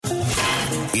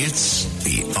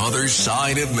Other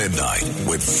Side of Midnight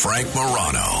with Frank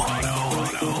Morano.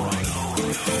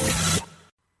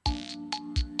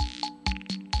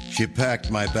 She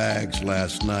packed my bags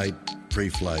last night,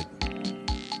 pre-flight.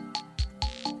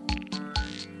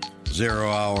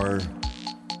 0 hour,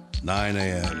 9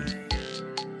 a.m.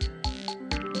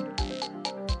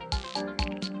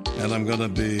 And I'm going to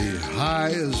be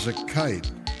high as a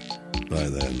kite by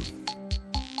then.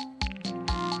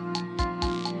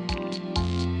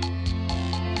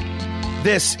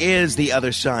 This is The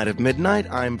Other Side of Midnight.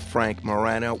 I'm Frank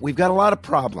Morano. We've got a lot of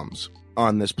problems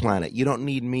on this planet. You don't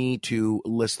need me to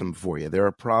list them for you. There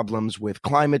are problems with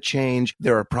climate change.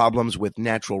 There are problems with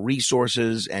natural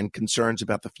resources and concerns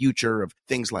about the future of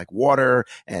things like water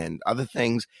and other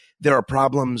things. There are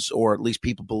problems, or at least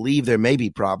people believe there may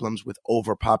be problems, with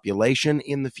overpopulation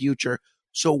in the future.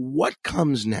 So what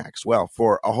comes next? Well,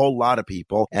 for a whole lot of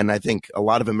people, and I think a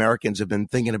lot of Americans have been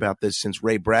thinking about this since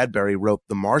Ray Bradbury wrote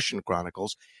The Martian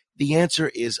Chronicles, the answer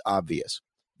is obvious.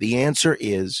 The answer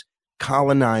is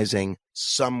colonizing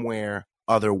somewhere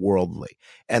otherworldly.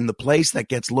 And the place that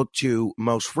gets looked to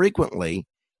most frequently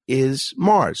is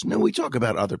Mars. Now, we talk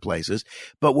about other places,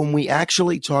 but when we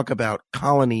actually talk about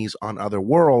colonies on other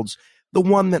worlds, the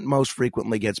one that most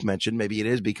frequently gets mentioned, maybe it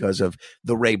is because of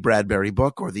the Ray Bradbury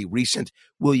book or the recent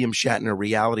William Shatner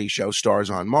reality show Stars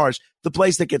on Mars, the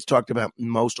place that gets talked about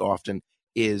most often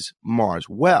is Mars.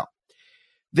 Well,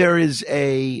 there is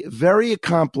a very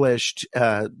accomplished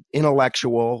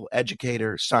intellectual,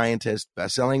 educator, scientist,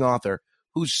 best-selling author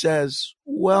who says,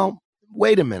 well,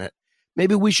 wait a minute,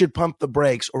 maybe we should pump the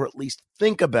brakes or at least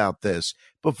think about this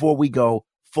before we go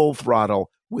full throttle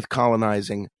with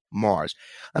colonizing Mars.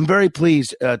 I'm very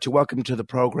pleased to welcome to the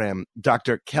program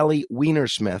Dr. Kelly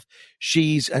Weinersmith.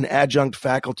 She's an adjunct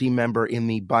faculty member in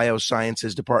the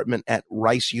biosciences department at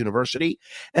Rice University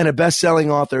and a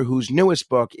best-selling author whose newest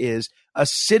book is A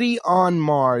City on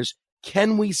Mars.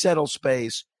 Can we settle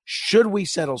space? Should we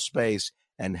settle space?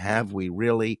 And have we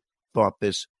really thought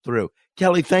this through?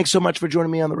 Kelly, thanks so much for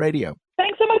joining me on the radio.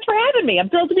 Thanks so much for having me. I'm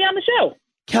thrilled to be on the show.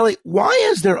 Kelly, why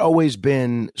has there always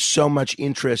been so much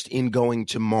interest in going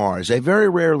to Mars? I very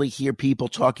rarely hear people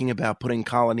talking about putting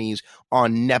colonies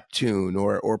on Neptune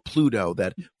or Pluto,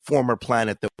 that former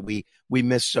planet that we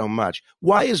miss so much.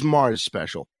 Why is Mars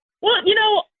special? Well,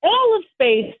 all of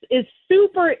space is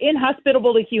super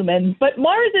inhospitable to humans, but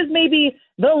Mars is maybe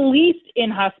the least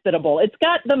inhospitable. It's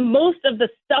got the most of the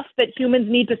stuff that humans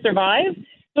need to survive.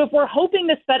 So if we're hoping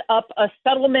to set up a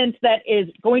settlement that is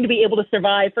going to be able to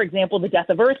survive, for example, the death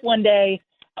of Earth one day,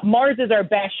 Mars is our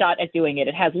best shot at doing it.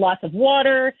 It has lots of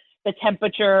water. The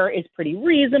temperature is pretty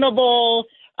reasonable.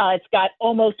 It's got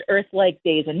almost Earth-like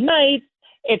days and nights.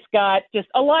 It's got just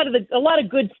a lot of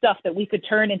good stuff that we could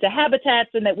turn into habitats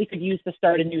and that we could use to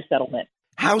start a new settlement.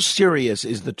 How serious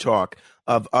is the talk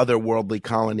of otherworldly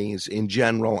colonies in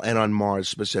general and on Mars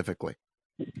specifically?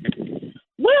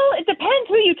 Well, it depends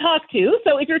who you talk to.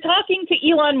 So if you're talking to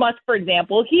Elon Musk, for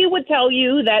example, he would tell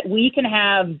you that we can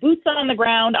have boots on the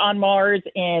ground on Mars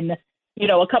in,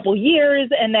 a couple years,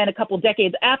 and then a couple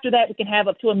decades after that, we can have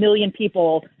up to 1 million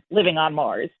people living on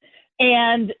Mars.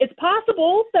 And it's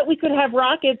possible that we could have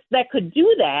rockets that could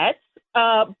do that,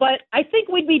 but I think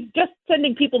we'd be just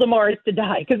sending people to Mars to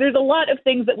die, because there's a lot of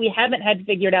things that we haven't had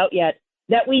figured out yet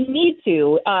that we need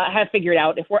to have figured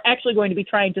out if we're actually going to be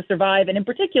trying to survive, and in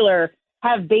particular,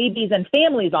 have babies and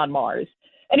families on Mars.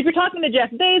 And if you're talking to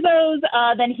Jeff Bezos,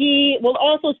 then he would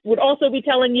also be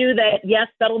telling you that, yes,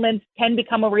 settlements can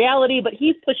become a reality, but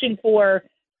he's pushing for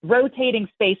rotating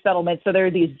space settlements. So there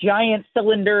are these giant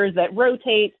cylinders that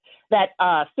rotate, that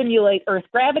simulate Earth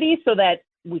gravity so that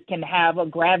we can have a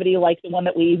gravity like the one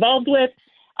that we evolved with.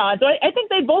 So I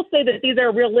think they both say that these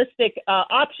are realistic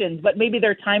options, but maybe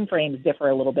their time frames differ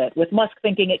a little bit, with Musk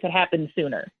thinking it could happen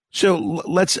sooner. So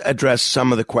let's address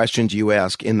some of the questions you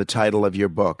ask in the title of your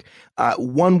book.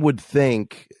 One would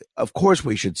think, of course,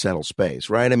 we should settle space,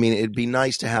 right? I mean, it'd be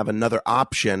nice to have another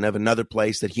option of another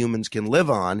place that humans can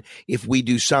live on if we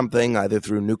do something either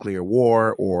through nuclear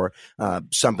war or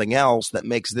something else that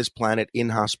makes this planet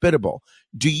inhospitable.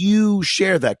 Do you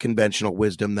share that conventional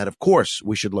wisdom that, of course,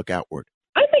 we should look outward?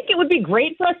 I think it would be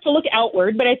great for us to look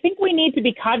outward, but I think we need to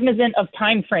be cognizant of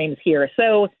time frames here.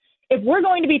 So if we're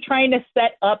going to be trying to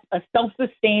set up a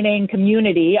self-sustaining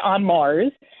community on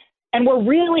Mars, and we're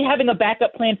really having a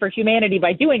backup plan for humanity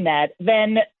by doing that,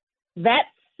 then that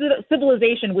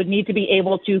civilization would need to be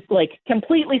able to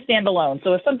completely stand alone.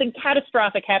 So if something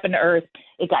catastrophic happened to Earth,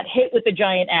 it got hit with a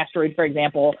giant asteroid, for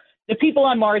example, the people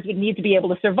on Mars would need to be able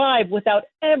to survive without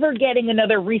ever getting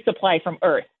another resupply from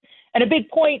Earth. And a big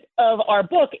point of our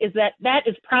book is that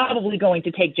is probably going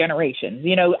to take generations.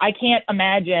 I can't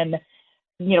imagine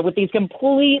with these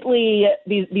completely,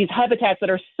 these habitats that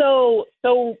are so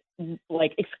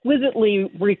like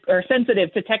exquisitely or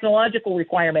sensitive to technological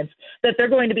requirements that they're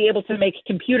going to be able to make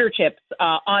computer chips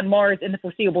on Mars in the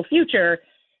foreseeable future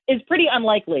is pretty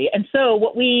unlikely. And so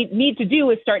what we need to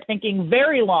do is start thinking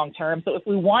very long term. So if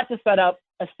we want to set up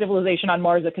a civilization on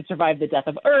Mars that could survive the death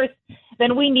of Earth,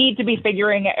 then we need to be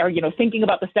thinking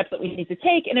about the steps that we need to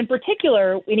take. And in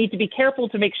particular, we need to be careful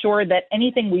to make sure that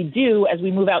anything we do as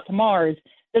we move out to Mars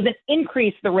doesn't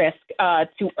increase the risk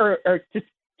to Earth or to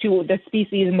the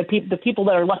species and the people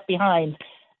that are left behind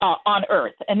on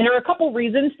Earth. And there are a couple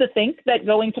reasons to think that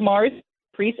going to Mars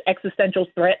increases existential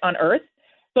threat on Earth.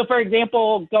 So, for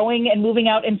example, going and moving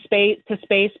out in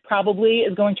space probably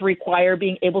is going to require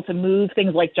being able to move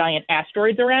things like giant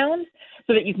asteroids around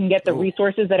so that you can get the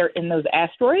resources that are in those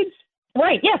asteroids.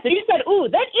 Right. Yeah. So you said, ooh,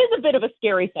 that is a bit of a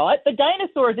scary thought. The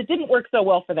dinosaurs, it didn't work so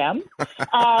well for them.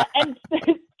 And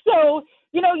so,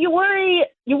 you worry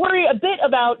a bit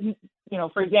about,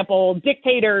 for example,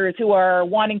 dictators who are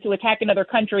wanting to attack another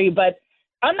country, but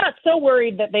I'm not so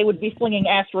worried that they would be flinging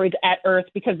asteroids at Earth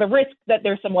because the risk that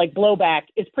there's some blowback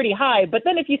is pretty high. But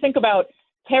then if you think about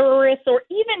terrorists or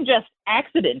even just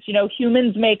accidents,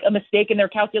 humans make a mistake in their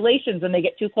calculations and they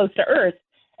get too close to Earth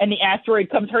and the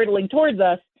asteroid comes hurtling towards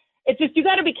us. It's just, you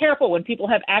got to be careful when people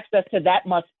have access to that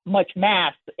much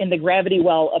mass in the gravity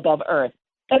well above Earth.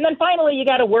 And then finally, you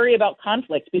got to worry about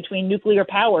conflict between nuclear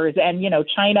powers, and,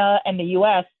 China and the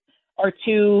U.S. are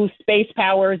two space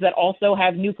powers that also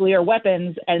have nuclear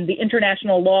weapons, and the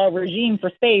international law regime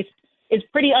for space is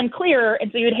pretty unclear,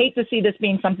 and so you'd hate to see this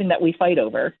being something that we fight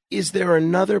over. Is there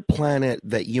another planet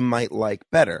that you might like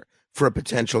better for a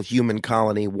potential human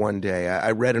colony one day?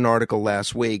 I read an article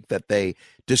last week that they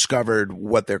discovered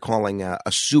what they're calling a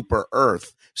super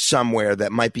Earth somewhere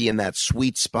that might be in that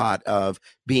sweet spot of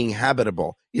being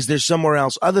habitable. Is there somewhere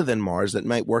else other than Mars that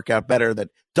might work out better that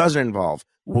doesn't involve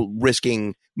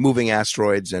risking moving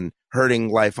asteroids and hurting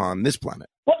life on this planet?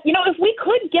 Well, if we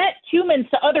could get humans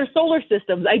to other solar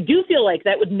systems, I do feel like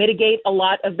that would mitigate a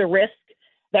lot of the risk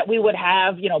that we would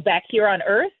have, back here on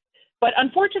Earth. But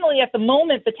unfortunately, at the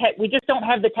moment, we just don't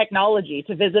have the technology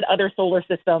to visit other solar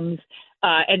systems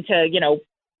and to,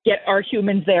 get our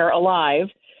humans there alive.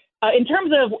 In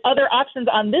terms of other options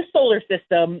on this solar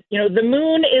system, the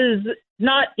moon is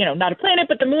not a planet,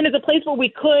 but the moon is a place where we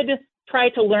could try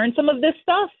to learn some of this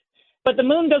stuff. But the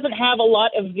moon doesn't have a lot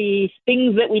of the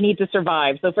things that we need to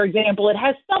survive. So, for example, it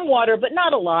has some water, but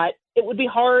not a lot. It would be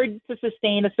hard to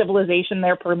sustain a civilization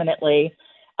there permanently.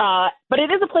 But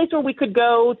it is a place where we could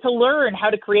go to learn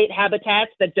how to create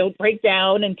habitats that don't break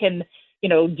down and can,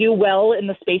 do well in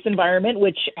the space environment,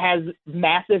 which has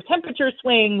massive temperature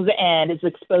swings and is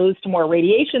exposed to more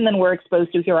radiation than we're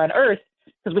exposed to here on Earth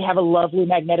because we have a lovely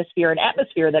magnetosphere and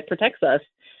atmosphere that protects us.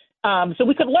 So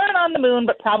we could learn on the moon,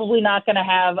 but probably not going to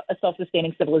have a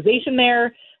self-sustaining civilization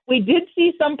there. We did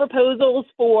see some proposals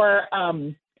for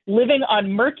living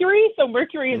on Mercury. So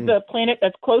Mercury is the planet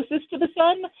that's closest to the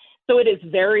sun. So it is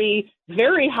very,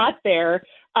 very hot there.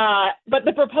 But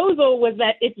the proposal was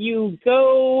that if you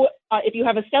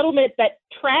have a settlement that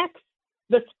tracks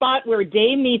the spot where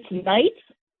day meets night,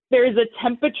 there is a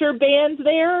temperature band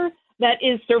there that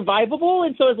is survivable.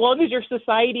 And so as long as your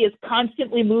society is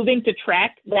constantly moving to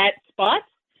track that spot,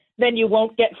 then you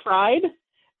won't get fried.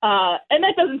 And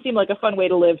that doesn't seem like a fun way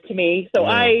to live to me. So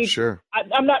I'm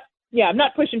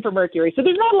not pushing for Mercury. So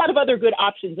there's not a lot of other good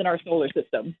options in our solar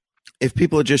system. If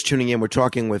people are just tuning in, we're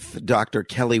talking with Dr.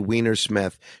 Kelly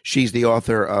Weinersmith. She's the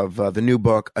author of the new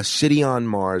book, A City on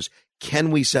Mars. Can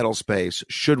we settle space?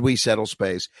 Should we settle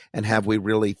space? And have we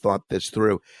really thought this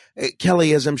through?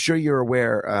 Kelly, as I'm sure you're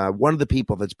aware, one of the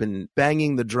people that's been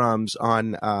banging the drums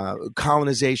on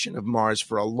colonization of Mars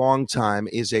for a long time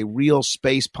is a real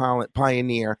space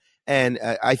pioneer and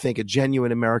I think a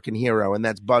genuine American hero, and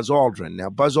that's Buzz Aldrin.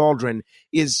 Now, Buzz Aldrin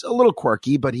is a little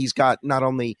quirky, but he's got not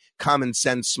only common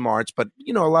sense smarts, but,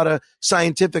 a lot of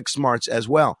scientific smarts as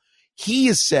well. He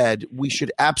has said we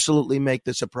should absolutely make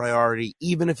this a priority,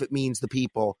 even if it means the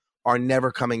people are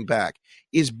never coming back.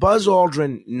 Is Buzz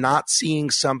Aldrin not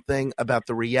seeing something about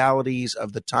the realities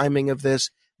of the timing of this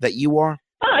that you are?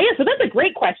 Oh, yeah, so that's a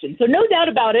great question. So no doubt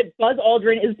about it, Buzz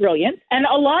Aldrin is brilliant. And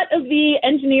a lot of the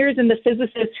engineers and the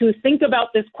physicists who think about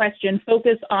this question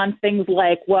focus on things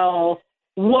like, well,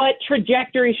 what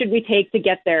trajectory should we take to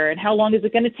get there? And how long is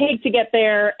it going to take to get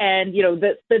there? And,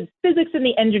 the physics and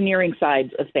the engineering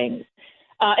sides of things.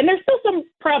 And there's still some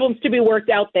problems to be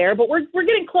worked out there, but we're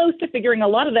getting close to figuring a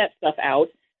lot of that stuff out.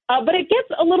 But it gets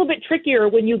a little bit trickier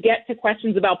when you get to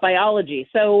questions about biology.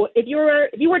 So if you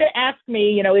were to ask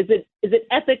me, is it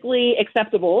ethically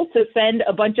acceptable to send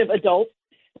a bunch of adults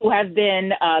who have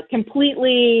been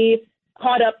completely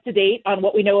caught up to date on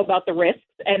what we know about the risks,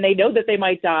 and they know that they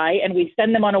might die, and we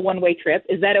send them on a one-way trip.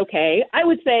 Is that okay? I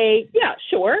would say, yeah,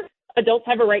 sure. Adults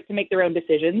have a right to make their own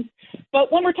decisions.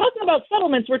 But when we're talking about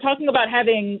settlements, we're talking about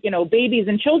having, babies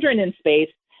and children in space.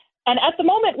 And at the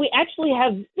moment, we actually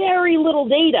have very little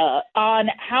data on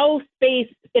how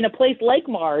space in a place like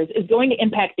Mars is going to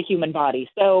impact the human body.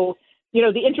 So,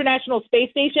 the International Space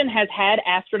Station has had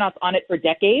astronauts on it for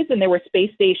decades, and there were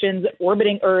space stations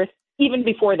orbiting Earth even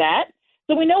before that.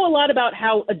 So we know a lot about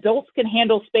how adults can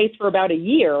handle space for about a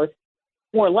year,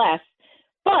 more or less.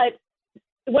 But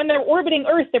when they're orbiting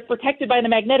Earth, they're protected by the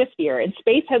magnetosphere, and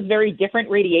space has very different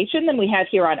radiation than we have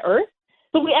here on Earth.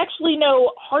 So we actually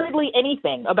know hardly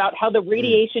anything about how the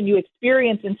radiation you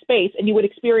experience in space and you would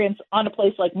experience on a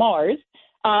place like Mars,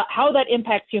 how that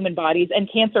impacts human bodies and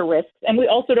cancer risks. And we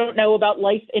also don't know about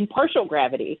life in partial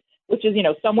gravity, which is,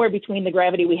 somewhere between the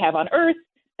gravity we have on Earth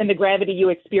and the gravity you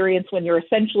experience when you're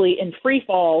essentially in free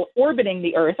fall orbiting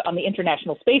the Earth on the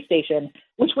International Space Station,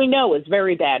 which we know is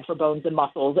very bad for bones and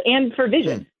muscles and for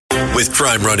vision. With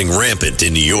crime running rampant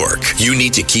in New York, you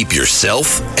need to keep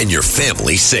yourself and your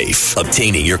family safe.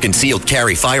 Obtaining your concealed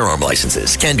carry firearm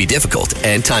licenses can be difficult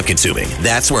and time-consuming.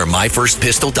 That's where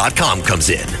MyFirstPistol.com comes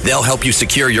in. They'll help you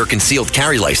secure your concealed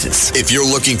carry license. If you're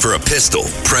looking for a pistol,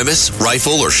 premise,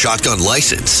 rifle, or shotgun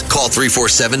license, call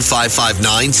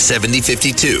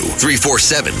 347-559-7052.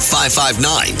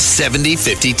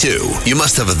 347-559-7052. You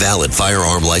must have a valid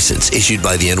firearm license issued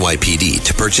by the NYPD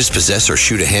to purchase, possess, or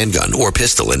shoot a handgun or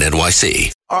pistol in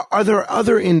NYC. Are there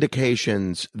other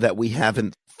indications that we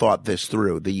haven't thought this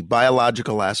through? The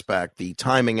biological aspect, the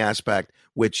timing aspect,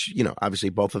 which, obviously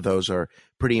both of those are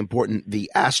pretty important.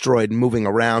 The asteroid moving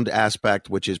around aspect,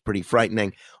 which is pretty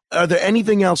frightening. Are there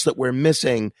anything else that we're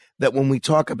missing that when we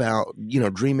talk about,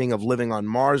 dreaming of living on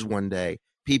Mars one day,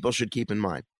 people should keep in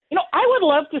mind? I would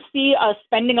love to see us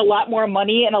spending a lot more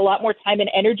money and a lot more time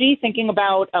and energy thinking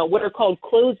about what are called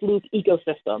closed-loop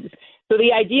ecosystems. So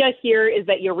the idea here is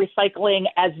that you're recycling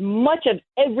as much of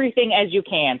everything as you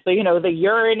can. So, the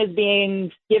urine is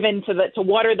being given to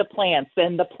water the plants,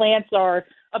 and the plants are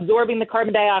absorbing the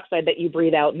carbon dioxide that you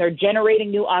breathe out, and they're generating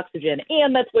new oxygen,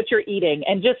 and that's what you're eating.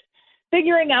 And just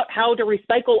figuring out how to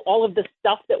recycle all of the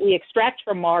stuff that we extract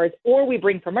from Mars or we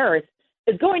bring from Earth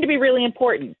is going to be really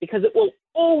important, because it will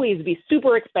always be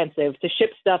super expensive to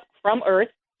ship stuff from Earth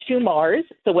to Mars.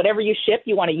 So whatever you ship,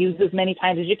 you want to use as many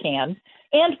times as you can.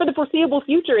 And for the foreseeable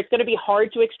future, it's going to be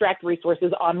hard to extract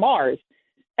resources on Mars.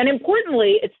 And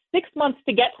importantly, it's 6 months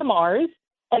to get to Mars.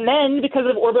 And then because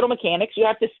of orbital mechanics, you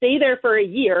have to stay there for a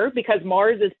year because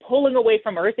Mars is pulling away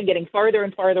from Earth and getting farther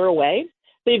and farther away.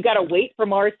 So you've got to wait for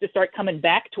Mars to start coming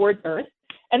back towards Earth.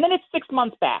 And then it's 6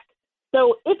 months back.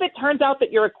 So if it turns out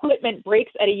that your equipment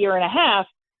breaks at a year and a half,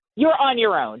 you're on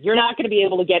your own. You're not going to be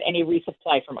able to get any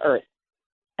resupply from Earth.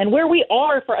 And where we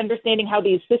are for understanding how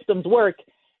these systems work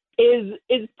is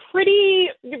pretty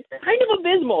kind of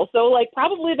abysmal. So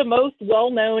probably the most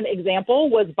well-known example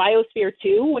was Biosphere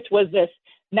 2, which was this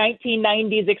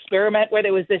 1990s experiment where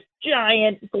there was this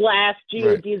giant glass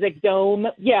geodesic dome,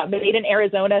 made in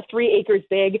Arizona, 3 acres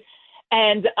big.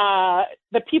 And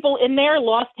the people in there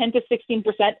lost 10 to 16%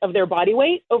 of their body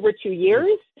weight over 2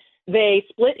 years. They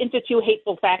split into 2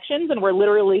 hateful factions and were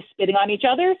literally spitting on each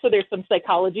other. So there's some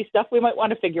psychology stuff we might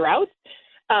want to figure out.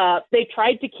 They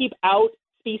tried to keep out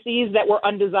species that were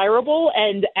undesirable,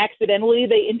 and accidentally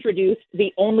they introduced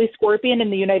the only scorpion in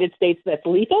the United States that's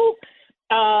lethal.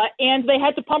 And they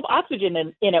had to pump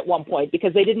oxygen in at one point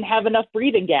because they didn't have enough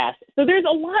breathing gas. So there's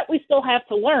a lot we still have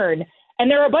to learn.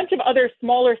 And there are a bunch of other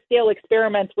smaller scale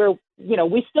experiments where,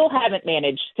 we still haven't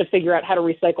managed to figure out how to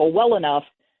recycle well enough.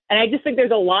 And I just think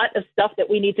there's a lot of stuff that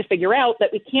we need to figure out that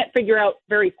we can't figure out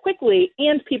very quickly,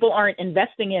 and people aren't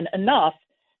investing in enough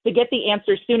to get the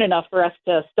answers soon enough for us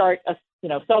to start a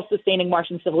self-sustaining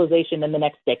Martian civilization in the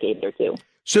next decade or two.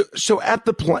 So at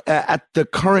the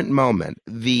current moment,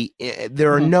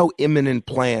 there are no imminent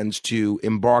plans to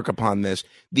embark upon this.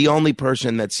 The only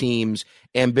person that seems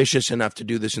ambitious enough to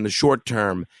do this in the short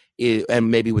term,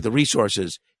 and maybe with the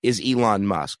resources, is Elon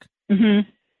Musk. Mm-hmm.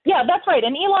 Yeah, that's right.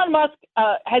 And Elon Musk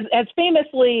has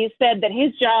famously said that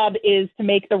his job is to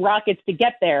make the rockets to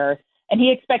get there, and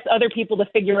he expects other people to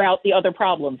figure out the other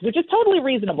problems, which is totally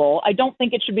reasonable. I don't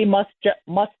think it should be Musk's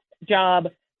job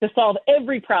to solve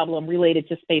every problem related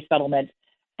to space settlement.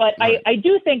 But right. I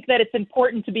do think that it's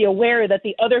important to be aware that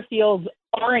the other fields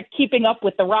aren't keeping up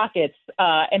with the rockets,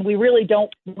 and we really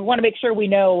don't. We want to make sure we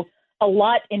know a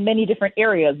lot in many different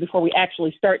areas before we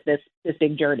actually start this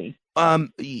big journey.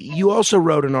 You also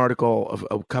wrote an article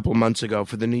a couple of months ago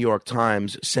for the New York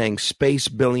Times saying space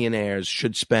billionaires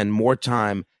should spend more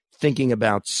time thinking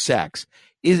about sex.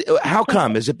 How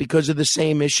come? Is it because of the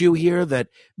same issue here that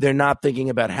they're not thinking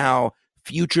about how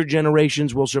future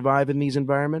generations will survive in these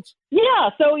environments? Yeah.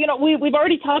 So, we've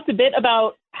already talked a bit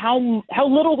about how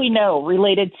little we know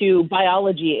related to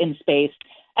biology in space.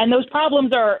 And those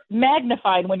problems are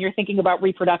magnified when you're thinking about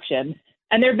reproduction.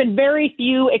 And there have been very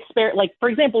few like, for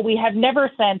example, we have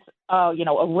never sent, a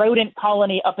rodent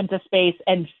colony up into space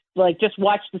and just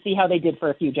watched to see how they did for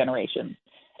a few generations.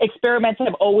 Experiments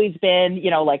have always been,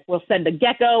 we'll send a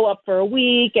gecko up for a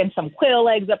week and some quail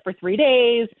eggs up for 3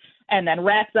 days and then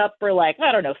rats up for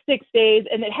 6 days.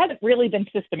 And it hasn't really been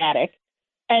systematic.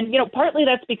 And, partly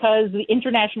that's because the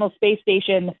International Space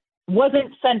Station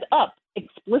wasn't sent up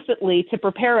explicitly to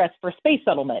prepare us for space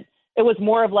settlement. It was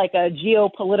more of like a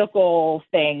geopolitical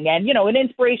thing and, an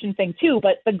inspiration thing too.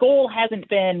 But the goal hasn't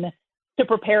been to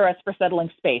prepare us for settling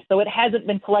space. So it hasn't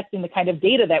been collecting the kind of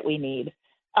data that we need.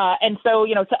 And so,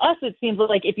 to us, it seems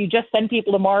like if you just send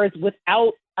people to Mars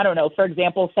without, for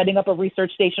example, setting up a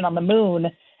research station on the moon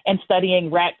and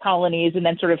studying rat colonies and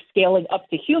then sort of scaling up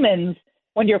to humans,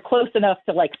 when you're close enough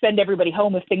to send everybody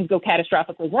home if things go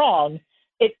catastrophically wrong,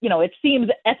 it seems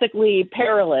ethically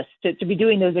perilous to be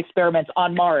doing those experiments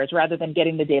on Mars rather than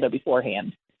getting the data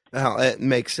beforehand. Well, it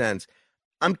makes sense.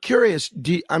 I'm curious,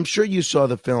 I'm sure you saw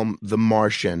the film The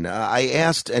Martian. I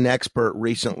asked an expert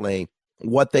recently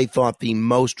what they thought the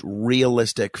most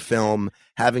realistic film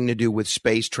having to do with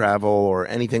space travel or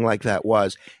anything like that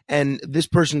was. And this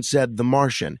person said The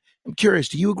Martian. I'm curious,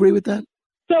 do you agree with that?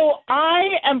 So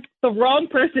I am the wrong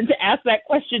person to ask that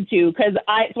question to, because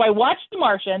I watched The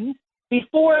Martian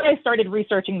before I started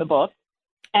researching the book.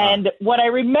 And what I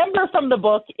remember from the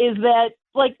book is that,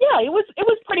 it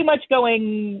was pretty much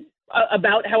going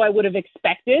about how I would have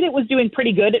expected. It was doing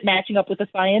pretty good at matching up with the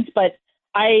science, but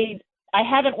I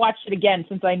haven't watched it again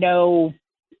since now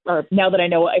that I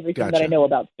know everything that I know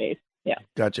about space. Yeah.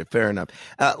 Gotcha. Fair enough.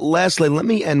 Lastly, let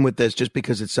me end with this just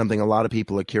because it's something a lot of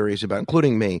people are curious about,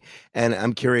 including me. And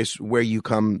I'm curious where you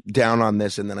come down on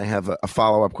this. And then I have a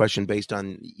follow-up question based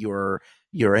on your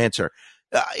answer.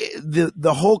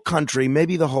 The whole country,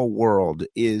 maybe the whole world,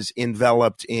 is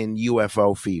enveloped in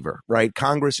UFO fever, right?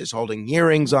 Congress is holding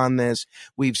hearings on this.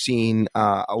 We've seen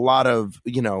a lot of,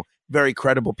 very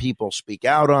credible people speak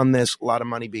out on this, a lot of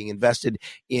money being invested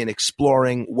in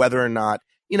exploring whether or not,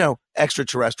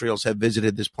 extraterrestrials have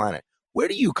visited this planet. Where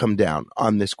do you come down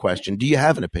on this question? Do you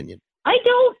have an opinion? I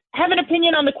don't have an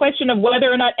opinion on the question of whether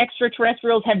or not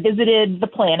extraterrestrials have visited the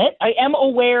planet. I am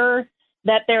aware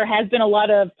that there has been a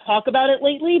lot of talk about it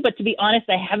lately, but to be honest,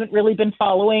 I haven't really been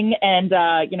following and,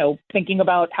 thinking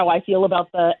about how I feel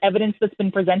about the evidence that's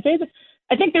been presented.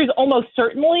 I think there's almost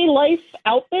certainly life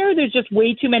out there. There's just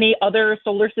way too many other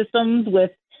solar systems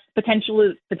with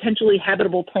potentially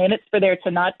habitable planets for there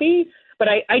to not be. But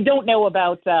I don't know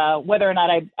about whether or not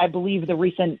I believe the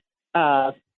recent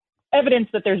evidence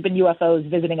that there's been UFOs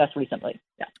visiting us recently.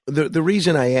 Yeah. The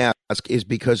reason I ask is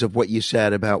because of what you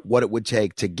said about what it would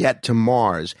take to get to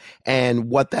Mars and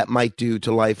what that might do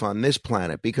to life on this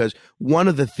planet. Because one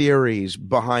of the theories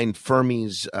behind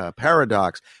Fermi's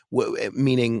paradox,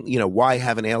 meaning, why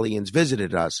haven't aliens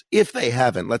visited us? If they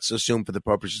haven't, let's assume for the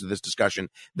purposes of this discussion,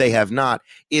 they have not,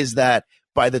 is that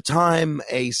by the time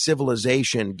a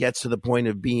civilization gets to the point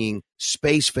of being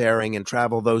spacefaring and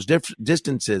travel those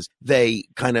distances, they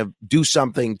kind of do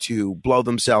something to blow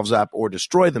themselves up or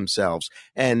destroy themselves.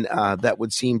 And that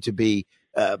would seem to be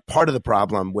part of the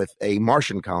problem with a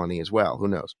Martian colony as well. Who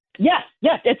knows? Yes,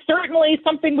 it's certainly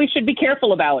something we should be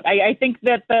careful about. I think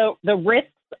that the risks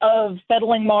of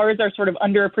settling Mars are sort of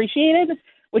underappreciated,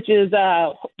 which is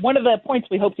one of the points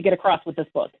we hope to get across with this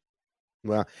book.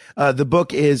 Well, the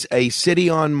book is A City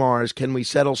on Mars. Can we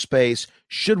settle space?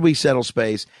 Should we settle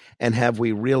space? And have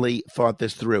we really thought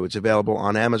this through? It's available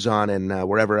on Amazon and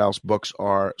wherever else books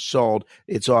are sold.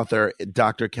 Its author,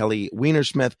 Dr. Kelly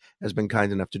Weinersmith, has been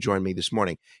kind enough to join me this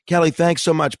morning. Kelly, thanks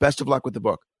so much. Best of luck with the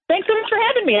book. Thanks so much for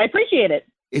having me. I appreciate it.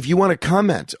 If you want to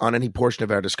comment on any portion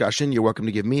of our discussion, you're welcome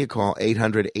to give me a call,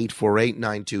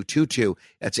 800-848-9222.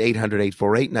 That's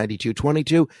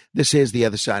 800-848-9222. This is The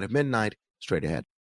Other Side of Midnight. Straight ahead.